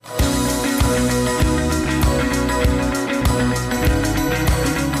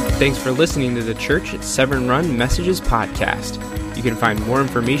Thanks for listening to the Church at Severn Run Messages podcast. You can find more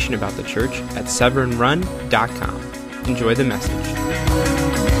information about the church at severnrun.com. Enjoy the message.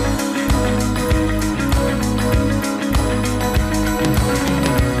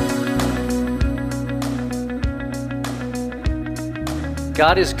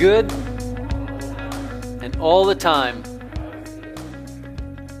 God is good, and all the time.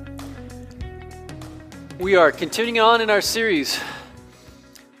 We are continuing on in our series,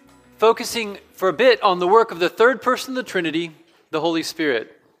 focusing for a bit on the work of the third person of the Trinity, the Holy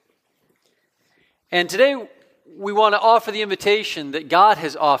Spirit. And today we want to offer the invitation that God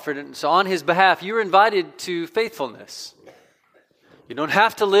has offered, and so on His behalf, you're invited to faithfulness. You don't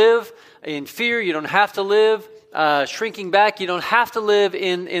have to live in fear. You don't have to live shrinking back. You don't have to live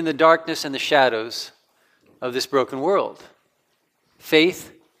in the darkness and the shadows of this broken world.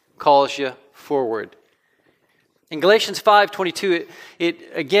 Faith calls you forward. In Galatians 5:22,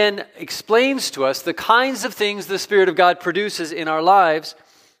 it again explains to us the kinds of things the Spirit of God produces in our lives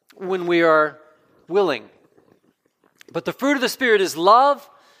when we are willing. But the fruit of the Spirit is love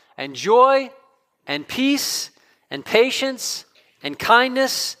and joy and peace and patience and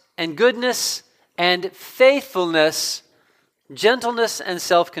kindness and goodness and faithfulness, gentleness and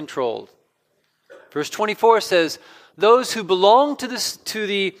self-control. Verse 24 says, those who belong to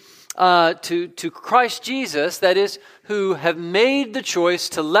Christ Jesus, that is, who have made the choice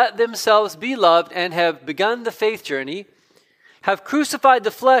to let themselves be loved and have begun the faith journey, have crucified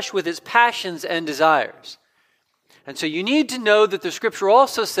the flesh with its passions and desires. And so you need to know that the Scripture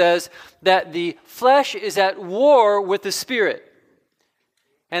also says that the flesh is at war with the Spirit.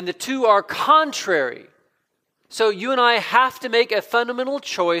 And the two are contrary. So you and I have to make a fundamental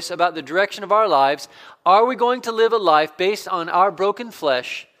choice about the direction of our lives. Are we going to live a life based on our broken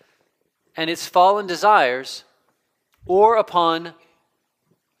flesh and its fallen desires, or upon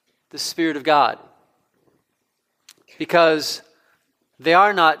the Spirit of God? Because they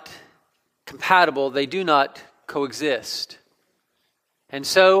are not compatible. They do not coexist. And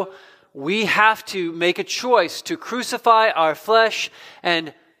so we have to make a choice to crucify our flesh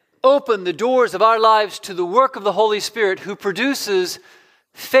and open the doors of our lives to the work of the Holy Spirit, who produces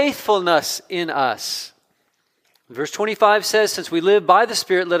faithfulness in us. Verse 25 says, since we live by the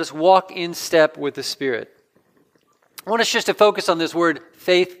Spirit, let us walk in step with the Spirit. I want us just to focus on this word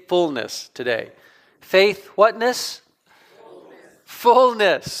faithfulness today. Faith, whatness?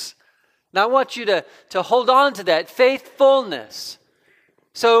 Fullness. Now I want you to hold on to that, faithfulness.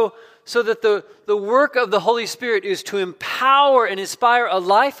 So that the work of the Holy Spirit is to empower and inspire a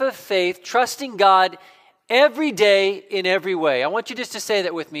life of faith, trusting God every day in every way. I want you just to say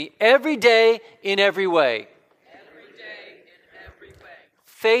that with me. Every day in every way. Every day in every way.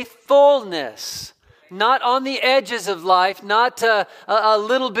 Faithfulness. Not on the edges of life, not a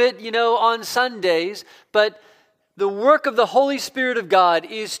little bit, on Sundays, but the work of the Holy Spirit of God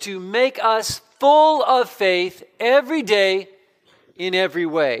is to make us full of faith every day in every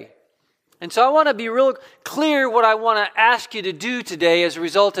way. And so I want to be real clear what I want to ask you to do today as a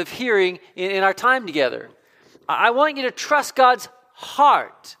result of hearing in our time together. I want you to trust God's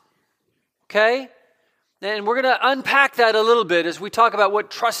heart, okay? And we're going to unpack that a little bit as we talk about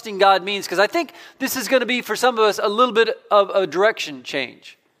what trusting God means, because I think this is going to be, for some of us, a little bit of a direction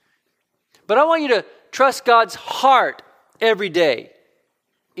change. But I want you to trust God's heart every day,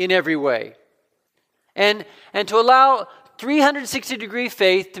 in every way. And to allow 360-degree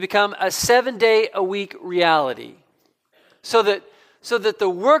faith to become a 7-day-a-week reality. So that the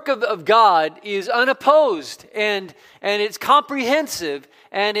work of God is unopposed and it's comprehensive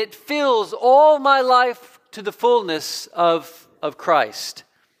and it fills all my life to the fullness of Christ.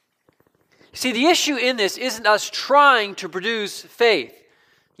 See, the issue in this isn't us trying to produce faith.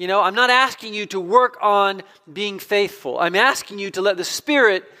 I'm not asking you to work on being faithful. I'm asking you to let the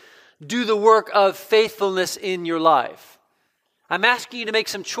Spirit do the work of faithfulness in your life. I'm asking you to make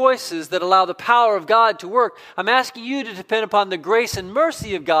some choices that allow the power of God to work. I'm asking you to depend upon the grace and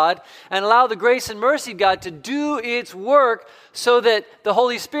mercy of God and allow the grace and mercy of God to do its work so that the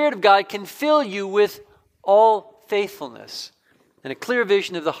Holy Spirit of God can fill you with all faithfulness and a clear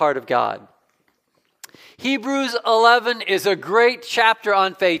vision of the heart of God. Hebrews 11 is a great chapter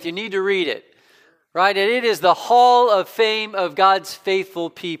on faith. You need to read it, right? And it is the hall of fame of God's faithful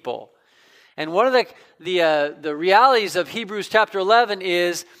people. And one of the realities of Hebrews chapter 11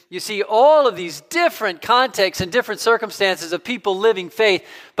 is you see all of these different contexts and different circumstances of people living faith,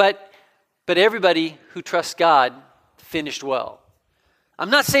 but everybody who trusts God finished well. I'm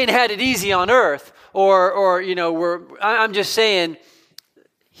not saying had it easy on earth, I'm just saying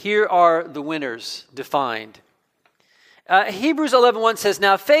here are the winners defined. Hebrews 11:1 says,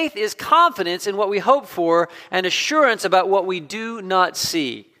 "Now faith is confidence in what we hope for and assurance about what we do not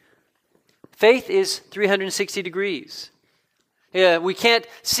see." Faith is 360 degrees. Yeah, we can't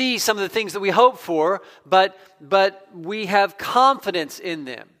see some of the things that we hope for, but we have confidence in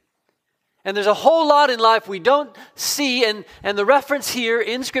them. And there's a whole lot in life we don't see, and the reference here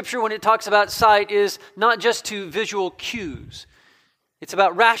in Scripture when it talks about sight is not just to visual cues. It's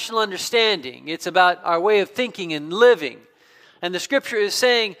about rational understanding. It's about our way of thinking and living. And the Scripture is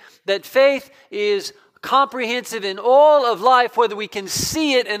saying that faith is comprehensive in all of life, whether we can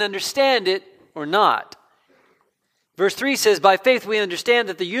see it and understand it or not. Verse 3 says, "By faith we understand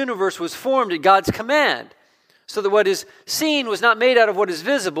that the universe was formed at God's command, so that what is seen was not made out of what is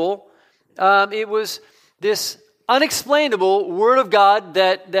visible." It was this unexplainable Word of God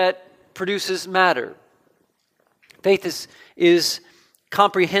that produces matter. Faith is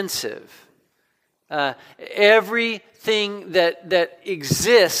comprehensive. Everything that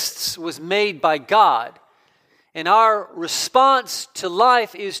exists was made by God. And our response to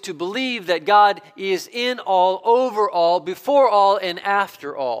life is to believe that God is in all, over all, before all, and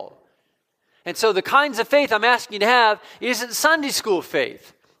after all. And so the kinds of faith I'm asking you to have isn't Sunday school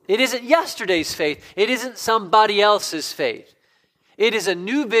faith. It isn't yesterday's faith. It isn't somebody else's faith. It is a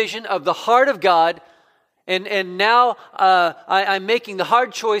new vision of the heart of God. And now I'm making the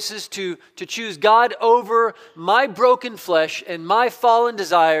hard choices to choose God over my broken flesh and my fallen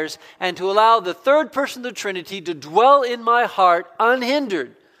desires, and to allow the third person of the Trinity to dwell in my heart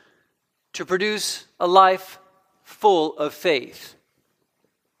unhindered, to produce a life full of faith.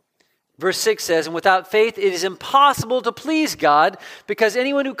 Verse 6 says, "And without faith it is impossible to please God, because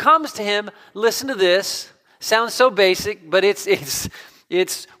anyone who comes to Him," listen to this, sounds so basic, but it's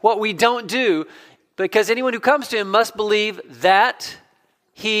what we don't do. "Because anyone who comes to Him must believe that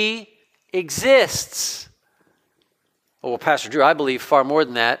He exists." Oh, well, Pastor Drew, I believe far more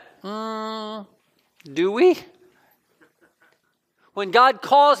than that. Do we? When God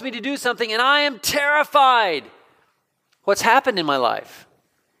calls me to do something and I am terrified, what's happened in my life?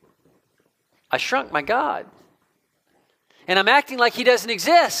 I shrunk my God. And I'm acting like He doesn't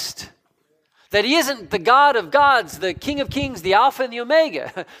exist. That He isn't the God of gods, the King of kings, the Alpha and the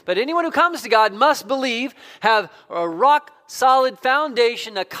Omega. But anyone who comes to God must believe, have a rock-solid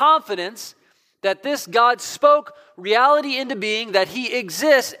foundation, a confidence that this God spoke reality into being, that He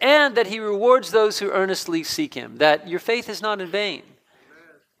exists, and that He rewards those who earnestly seek Him. That your faith is not in vain.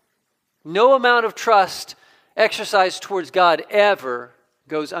 No amount of trust exercised towards God ever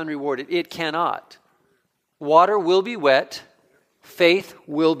goes unrewarded. It cannot. Water will be wet. Faith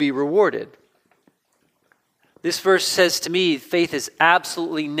will be rewarded. This verse says to me, faith is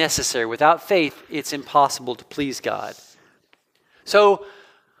absolutely necessary. Without faith, it's impossible to please God. So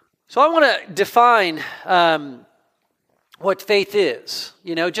I want to define what faith is.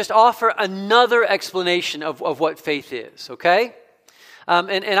 Just offer another explanation of what faith is, okay?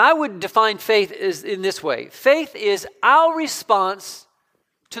 And I would define faith as in this way. Faith is our response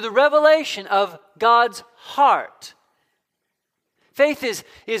to the revelation of God's heart. Faith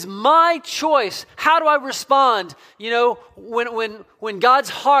is my choice. How do I respond, when God's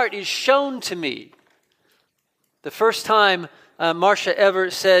heart is shown to me? The first time Marcia ever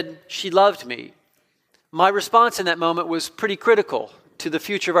said she loved me, my response in that moment was pretty critical to the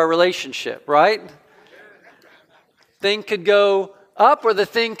future of our relationship, right? Thing could go up or the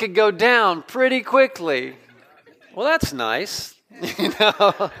thing could go down pretty quickly. Well, that's nice,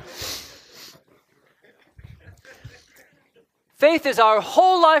 Faith is our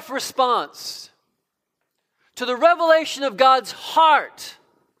whole life response to the revelation of God's heart.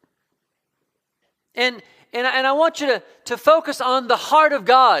 And I want you to focus on the heart of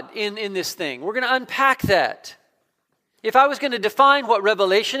God in this thing. We're going to unpack that. If I was going to define what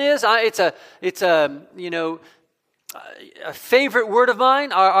revelation is, it's a favorite word of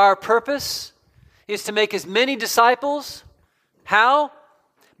mine. Our purpose is to make as many disciples. How?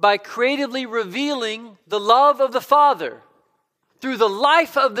 By creatively revealing the love of the Father through the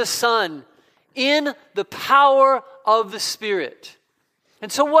life of the Son in the power of the Spirit.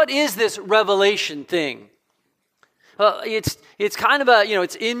 And so what is this revelation thing? Well, it's kind of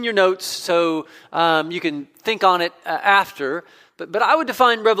it's in your notes, so you can think on it after. But I would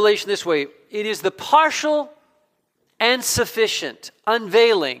define revelation this way. It is the partial and sufficient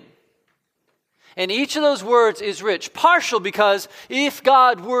unveiling. And each of those words is rich. Partial because if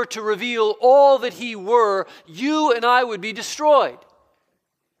God were to reveal all that He were, you and I would be destroyed.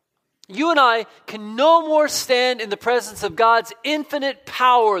 You and I can no more stand in the presence of God's infinite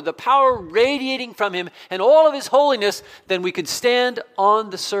power, the power radiating from Him and all of His holiness, than we could stand on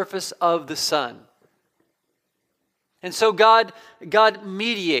the surface of the sun. And so God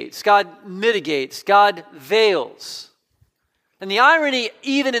mediates, God mitigates, God veils. And the irony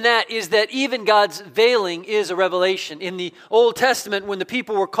even in that is that even God's veiling is a revelation. In the Old Testament, when the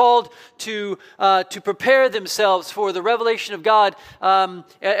people were called to prepare themselves for the revelation of God,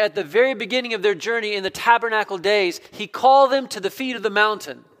 at the very beginning of their journey in the tabernacle days, He called them to the feet of the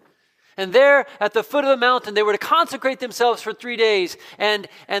mountain. And there at the foot of the mountain, they were to consecrate themselves for 3 days. And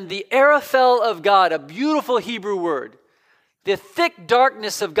the Araphel of God, a beautiful Hebrew word, the thick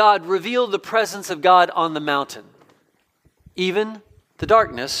darkness of God revealed the presence of God on the mountain. Even the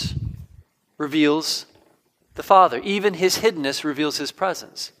darkness reveals the Father. Even His hiddenness reveals His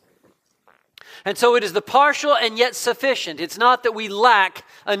presence. And so it is the partial and yet sufficient. It's not that we lack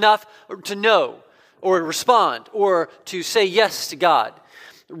enough to know or respond or to say yes to God.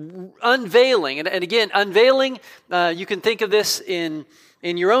 Unveiling, and again, unveiling, you can think of this in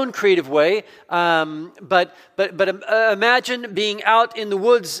your own creative way, but imagine being out in the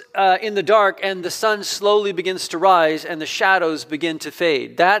woods in the dark and the sun slowly begins to rise and the shadows begin to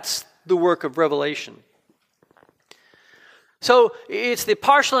fade. That's the work of revelation. So it's the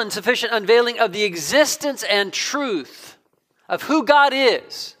partial and sufficient unveiling of the existence and truth of who God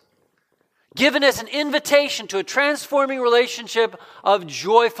is, given as an invitation to a transforming relationship of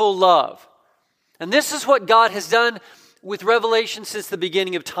joyful love. And this is what God has done with revelation since the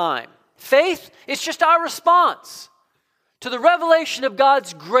beginning of time. Faith is just our response to the revelation of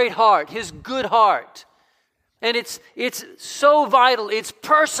God's great heart, His good heart. And it's so vital, it's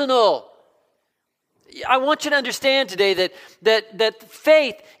personal. I want you to understand today that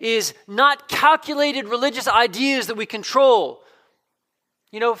faith is not calculated religious ideas that we control.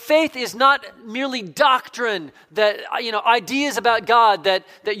 You know, faith is not merely doctrine that, ideas about God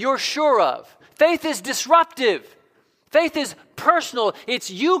that you're sure of. Faith is disruptive. Faith is personal.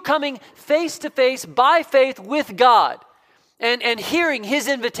 It's you coming face to face by faith with God and hearing His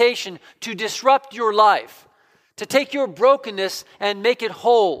invitation to disrupt your life, to take your brokenness and make it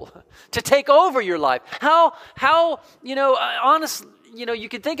whole, to take over your life. How honest, you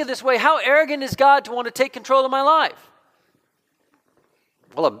can think of this way, how arrogant is God to want to take control of my life?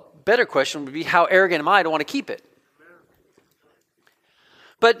 Well, a better question would be, how arrogant am I to want to keep it?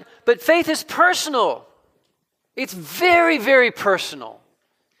 But faith is personal. It's very, very personal.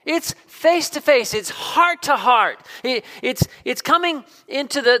 It's face to face. It's heart to heart. It's coming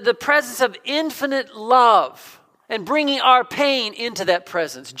into the presence of infinite love and bringing our pain into that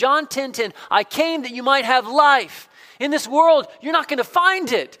presence. John 10:10, I came that you might have life. In this world, you're not going to find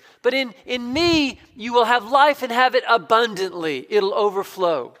it. But in me, you will have life and have it abundantly. It'll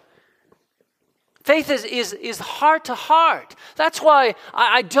overflow. Faith is heart to heart. That's why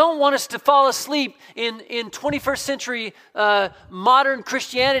I don't want us to fall asleep in 21st century modern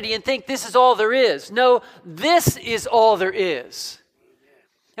Christianity and think this is all there is. No, this is all there is.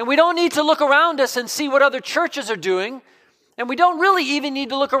 And we don't need to look around us and see what other churches are doing. And we don't really even need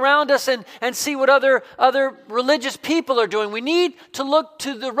to look around us and see what other religious people are doing. We need to look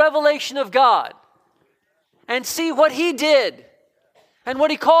to the revelation of God and see what He did and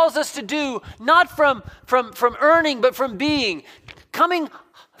what He calls us to do, not from earning, but from being. Coming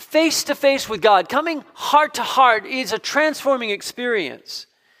face to face with God, coming heart to heart is a transforming experience.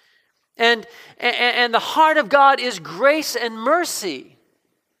 And the heart of God is grace and mercy.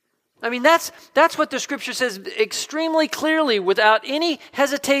 I mean, that's what the Scripture says extremely clearly, without any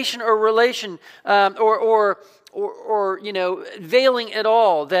hesitation or relation or veiling at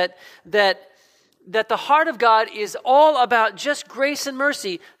all. That the heart of God is all about just grace and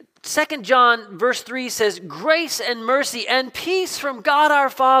mercy. 2 John verse 3 says, grace and mercy and peace from God our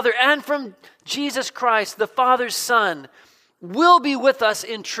Father and from Jesus Christ, the Father's Son, will be with us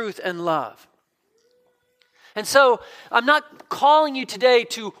in truth and love. And so I'm not calling you today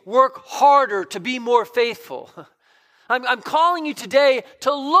to work harder to be more faithful. I'm calling you today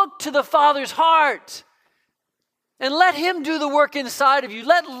to look to the Father's heart and let Him do the work inside of you.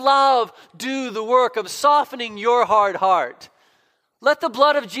 Let love do the work of softening your hard heart. Let the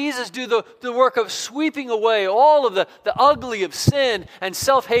blood of Jesus do the work of sweeping away all of the ugly of sin and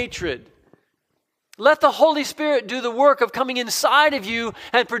self-hatred. Let the Holy Spirit do the work of coming inside of you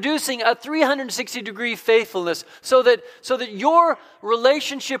and producing a 360-degree faithfulness so that your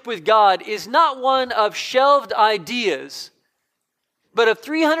relationship with God is not one of shelved ideas, but a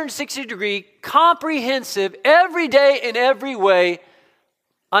 360-degree, comprehensive, every day in every way,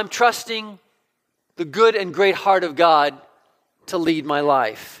 I'm trusting the good and great heart of God to lead my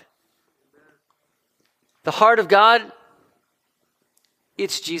life. The heart of God,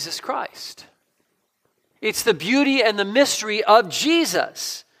 it's Jesus Christ. It's the beauty and the mystery of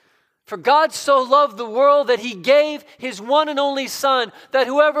Jesus. For God so loved the world that he gave his one and only Son, that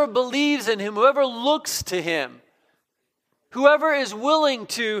whoever believes in him, whoever looks to him, whoever is willing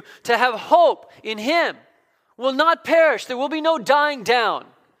to have hope in him will not perish. There will be no dying down.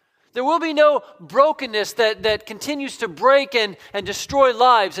 There will be no brokenness that continues to break and destroy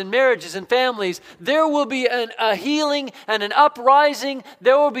lives and marriages and families. There will be a healing and an uprising.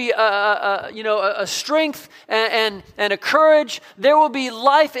 There will be a strength and a courage. There will be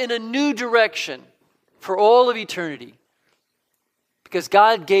life in a new direction for all of eternity. Because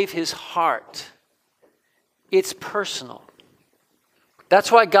God gave his heart. It's personal.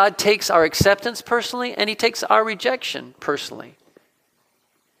 That's why God takes our acceptance personally and he takes our rejection personally.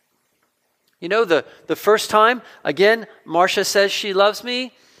 You know, the first time, again, Marcia says she loves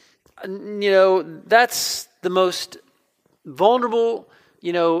me. You know, that's the most vulnerable,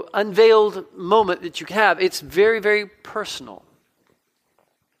 unveiled moment that you can have. It's very, very personal.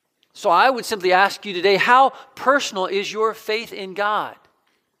 So I would simply ask you today, how personal is your faith in God?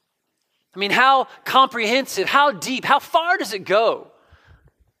 I mean, how comprehensive, how deep, how far does it go?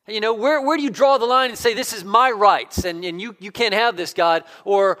 Where do you draw the line and say, this is my rights and you can't have this, God?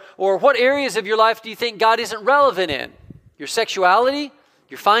 Or what areas of your life do you think God isn't relevant in? Your sexuality,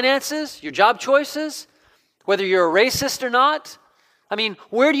 your finances, your job choices, whether you're a racist or not? I mean,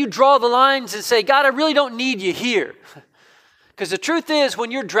 where do you draw the lines and say, God, I really don't need you here? Because the truth is,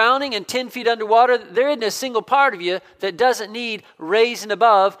 when you're drowning and 10 feet underwater, there isn't a single part of you that doesn't need raising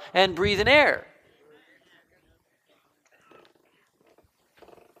above and breathing air.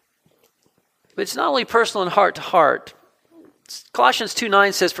 But it's not only personal and heart to heart. Colossians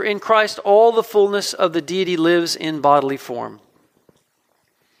 2:9 says, for in Christ all the fullness of the deity lives in bodily form.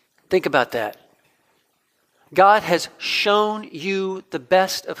 Think about that. God has shown you the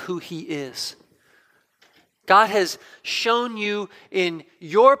best of who he is. God has shown you in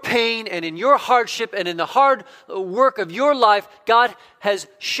your pain and in your hardship and in the hard work of your life, God has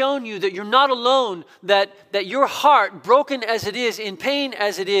shown you that you're not alone, that your heart, broken as it is, in pain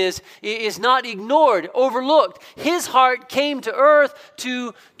as it is not ignored, overlooked. His heart came to earth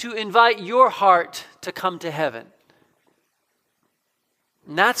to invite your heart to come to heaven.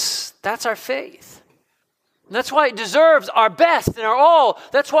 And that's our faith. And that's why it deserves our best and our all.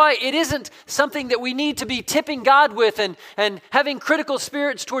 That's why it isn't something that we need to be tipping God with and having critical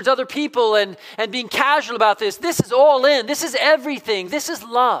spirits towards other people and being casual about this. This is all in. This is everything. This is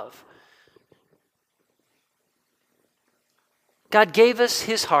love. God gave us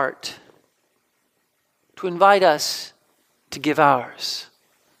his heart to invite us to give ours.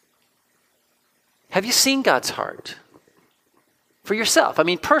 Have you seen God's heart? For yourself. I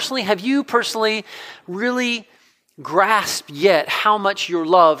mean, personally, have you really grasped yet how much you're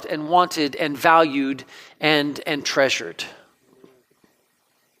loved and wanted and valued and treasured?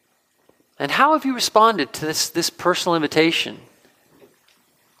 And how have you responded to this personal invitation?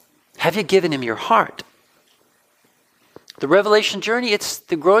 Have you given him your heart? The revelation journey, it's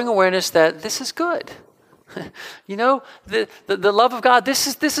the growing awareness that this is good. The love of God, this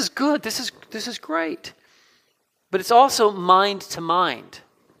is good. This is great. But it's also mind to mind.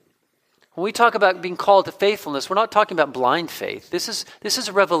 When we talk about being called to faithfulness, we're not talking about blind faith. This is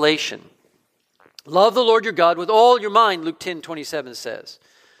a revelation. Love the Lord your God with all your mind, Luke 10:27 says.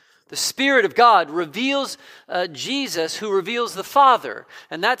 The Spirit of God reveals Jesus, who reveals the Father.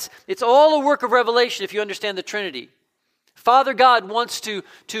 And it's all a work of revelation if you understand the Trinity. Father God wants to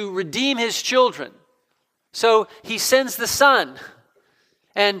redeem his children. So he sends the Son.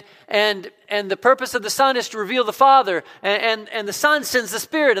 And the purpose of the Son is to reveal the Father, and the Son sends the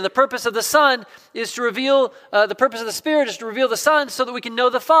Spirit, and the purpose of the Son is to reveal the purpose of the Spirit is to reveal the Son so that we can know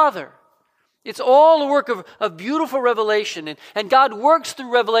the Father. It's all a work of beautiful revelation, and God works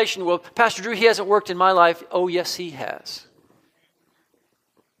through revelation. Well, Pastor Drew, he hasn't worked in my life. Oh, yes, he has.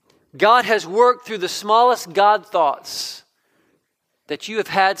 God has worked through the smallest God thoughts that you have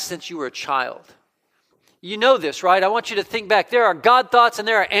had since you were a child. You know this, right? I want you to think back. There are God thoughts and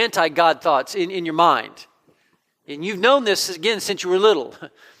there are anti-God thoughts in your mind. And you've known this, again, since you were little.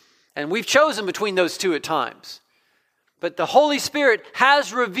 And we've chosen between those two at times. But the Holy Spirit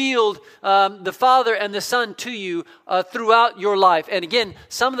has revealed the Father and the Son to you throughout your life. And again,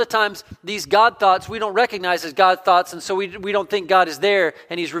 some of the times, these God thoughts we don't recognize as God thoughts, and so we don't think God is there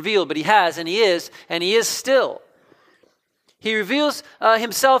and he's revealed. But he has, and he is still. He reveals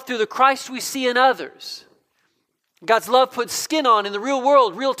himself through the Christ we see in others. God's love puts skin on in the real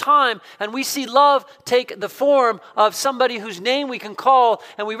world, real time, and we see love take the form of somebody whose name we can call,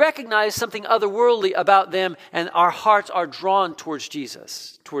 and we recognize something otherworldly about them, and our hearts are drawn towards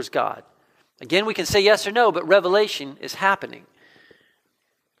Jesus, towards God. Again, we can say yes or no, but revelation is happening.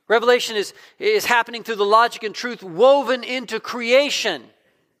 Revelation is happening through the logic and truth woven into creation.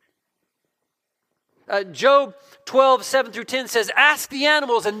 Job 12, 7 through 10 says, ask the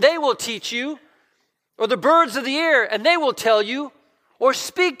animals and they will teach you, or the birds of the air and they will tell you, or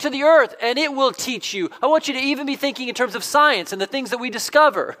speak to the earth and it will teach you. I want you to even be thinking in terms of science and the things that we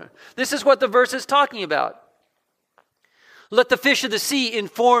discover. This is what the verse is talking about. Let the fish of the sea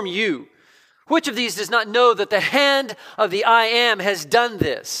inform you. Which of these does not know that the hand of the I Am has done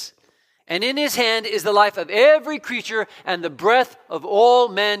this? And in his hand is the life of every creature and the breath of all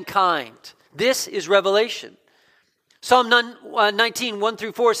mankind. This is revelation. Psalm 19, 1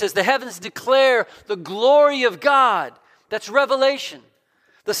 through 4 says, the heavens declare the glory of God. That's revelation.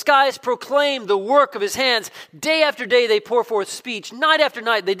 The skies proclaim the work of his hands. Day after day they pour forth speech. Night after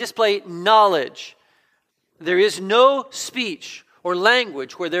night they display knowledge. There is no speech or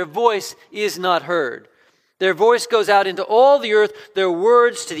language where their voice is not heard. Their voice goes out into all the earth, their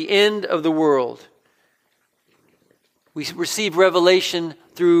words to the end of the world. We receive revelation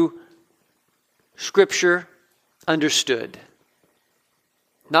through Scripture understood.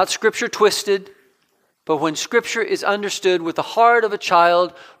 Not Scripture twisted, but when Scripture is understood with the heart of a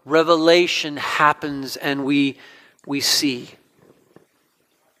child, revelation happens and we see.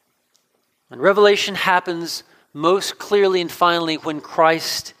 And revelation happens most clearly and finally when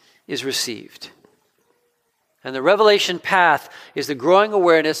Christ is received. And the revelation path is the growing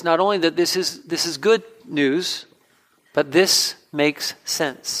awareness not only that this is good news, but this makes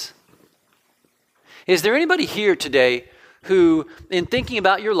sense. Is there anybody here today who, in thinking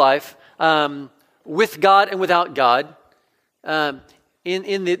about your life, with God and without God,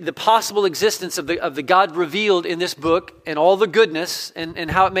 in the possible existence of the God revealed in this book and all the goodness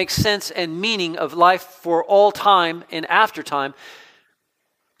and how it makes sense and meaning of life for all time and after time,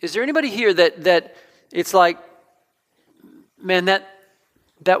 is there anybody here that it's like, man,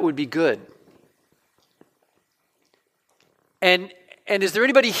 that would be good? And is there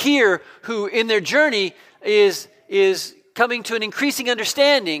anybody here who in their journey is coming to an increasing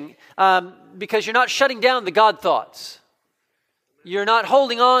understanding because you're not shutting down the God thoughts? You're not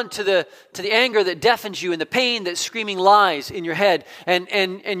holding on to the anger that deafens you and the pain that's screaming lies in your head.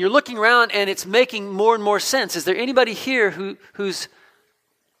 And you're looking around and it's making more and more sense. Is there anybody here who's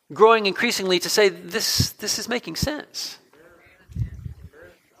growing increasingly to say, this is making sense?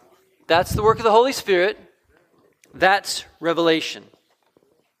 That's the work of the Holy Spirit. That's revelation.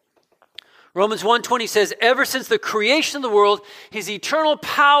 Romans 1:20 says, ever since the creation of the world, his eternal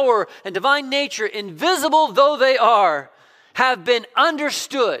power and divine nature, invisible though they are, have been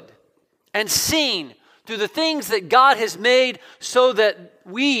understood and seen through the things that God has made so that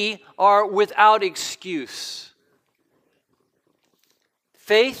we are without excuse.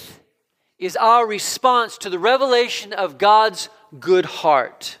 Faith is our response to the revelation of God's good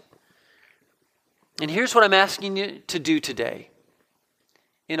heart. And here's what I'm asking you to do today,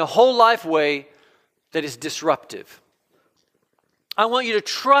 in a whole life way that is disruptive. I want you to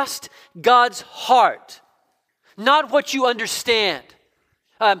trust God's heart, not what you understand,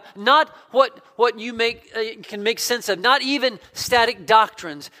 not what you can make sense of, not even static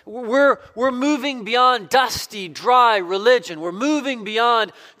doctrines. We're moving beyond dusty, dry religion. We're moving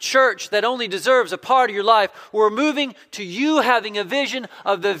beyond church that only deserves a part of your life. We're moving to you having a vision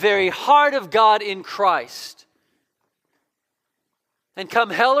of the very heart of God in Christ. And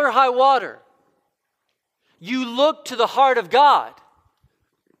come hell or high water, you look to the heart of God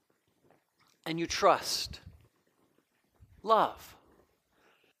and you trust. Love.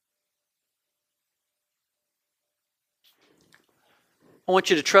 I want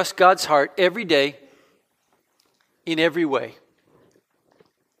you to trust God's heart every day, in every way.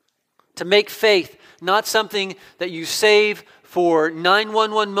 To make faith not something that you save for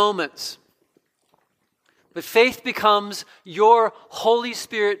 911 moments, but faith becomes your Holy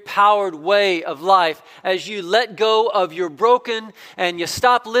Spirit powered way of life as you let go of your broken and you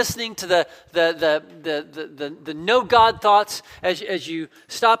stop listening to the no God thoughts, as you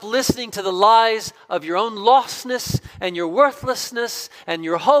stop listening to the lies of your own lostness and your worthlessness and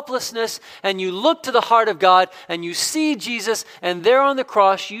your hopelessness, and you look to the heart of God and you see Jesus, and there on the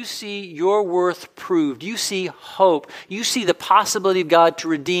cross you see your worth proved. You see hope. You see the possibility of God to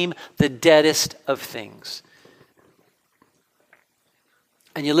redeem the deadest of things.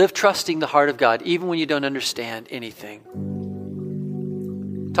 And you live trusting the heart of God, even when you don't understand anything.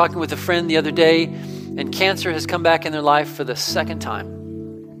 Talking with a friend the other day, and cancer has come back in their life for the second time.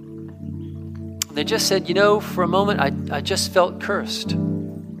 They just said, for a moment, I just felt cursed.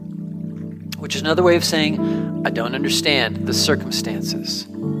 Which is another way of saying, I don't understand the circumstances.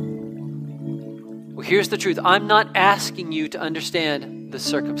 Well, here's the truth. I'm not asking you to understand the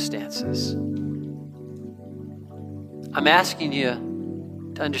circumstances. I'm asking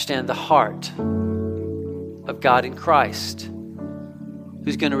you to understand the heart of God in Christ,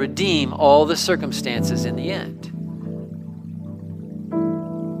 who's going to redeem all the circumstances in the end.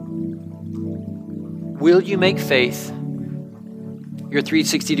 Will you make faith your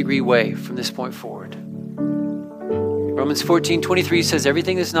 360-degree way from this point forward? Romans 14:23 says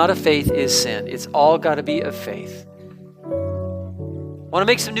everything that's not of faith is sin. It's all got to be of faith. I want to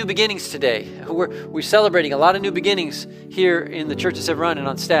make some new beginnings today. We're celebrating a lot of new beginnings here in the Church of Severn Run and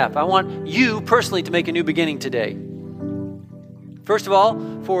on staff. I want you personally to make a new beginning today. First of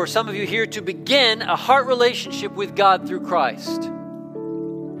all, for some of you here to begin a heart relationship with God through Christ.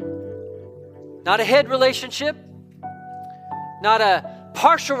 Not a head relationship, not a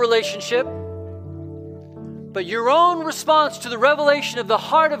partial relationship, but your own response to the revelation of the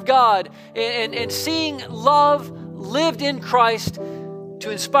heart of God and seeing love lived in Christ to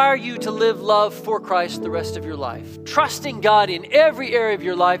inspire you to live love for Christ the rest of your life. Trusting God in every area of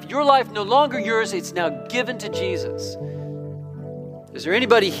your life no longer yours, it's now given to Jesus. Is there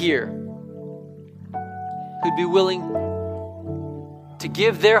anybody here who'd be willing to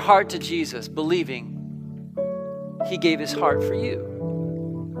give their heart to Jesus, believing He gave His heart for you?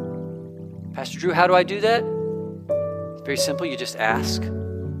 Pastor Drew, how do I do that? It's very simple. You just ask.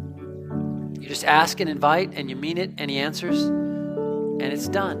 You just ask and invite, and you mean it, and He answers, and it's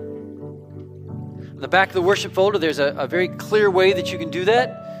done. On the back of the worship folder, there's a very clear way that you can do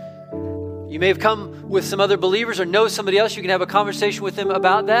that. You may have come with some other believers or know somebody else. You can have a conversation with them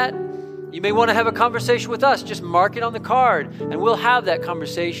about that. You may want to have a conversation with us. Just mark it on the card, and we'll have that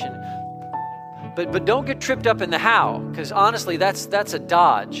conversation. But don't get tripped up in the how, because honestly, that's a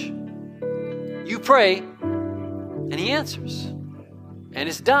dodge. You pray, and He answers, and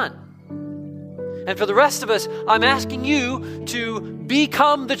it's done. And for the rest of us, I'm asking you to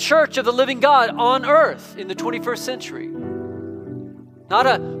become the church of the living God on earth in the 21st century. Not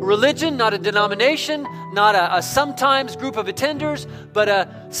a religion, not a denomination, not a sometimes group of attenders, but a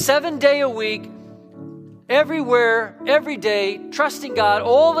 7-day-a-week, everywhere, every day, trusting God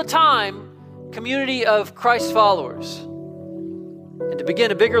all the time, community of Christ followers. And to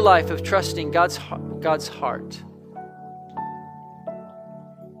begin a bigger life of trusting God's heart.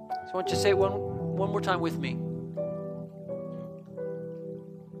 So I want you to say it one more time with me.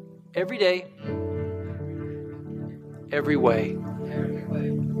 Every day, every way.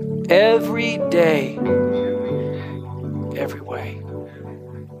 Every day, every way.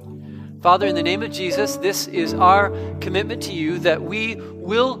 Father, in the name of Jesus, this is our commitment to you that we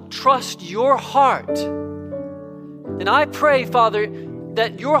will trust your heart. And I pray, Father,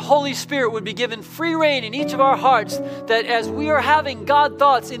 that your Holy Spirit would be given free rein in each of our hearts, that as we are having God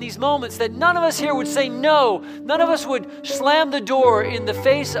thoughts in these moments, that none of us here would say no, none of us would slam the door in the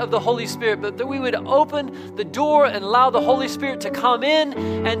face of the Holy Spirit, but that we would open the door and allow the Holy Spirit to come in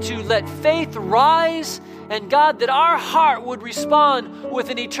and to let faith rise, and God, that our heart would respond with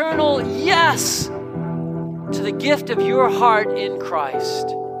an eternal yes to the gift of your heart in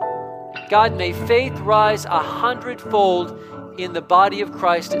Christ. God, may faith rise 100-fold in the body of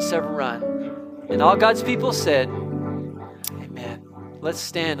Christ at Severn Run. And all God's people said, amen. Let's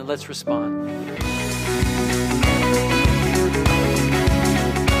stand and let's respond.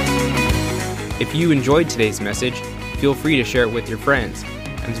 If you enjoyed today's message, feel free to share it with your friends.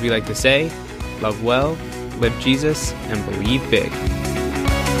 And as we like to say, love well, live Jesus, and believe big.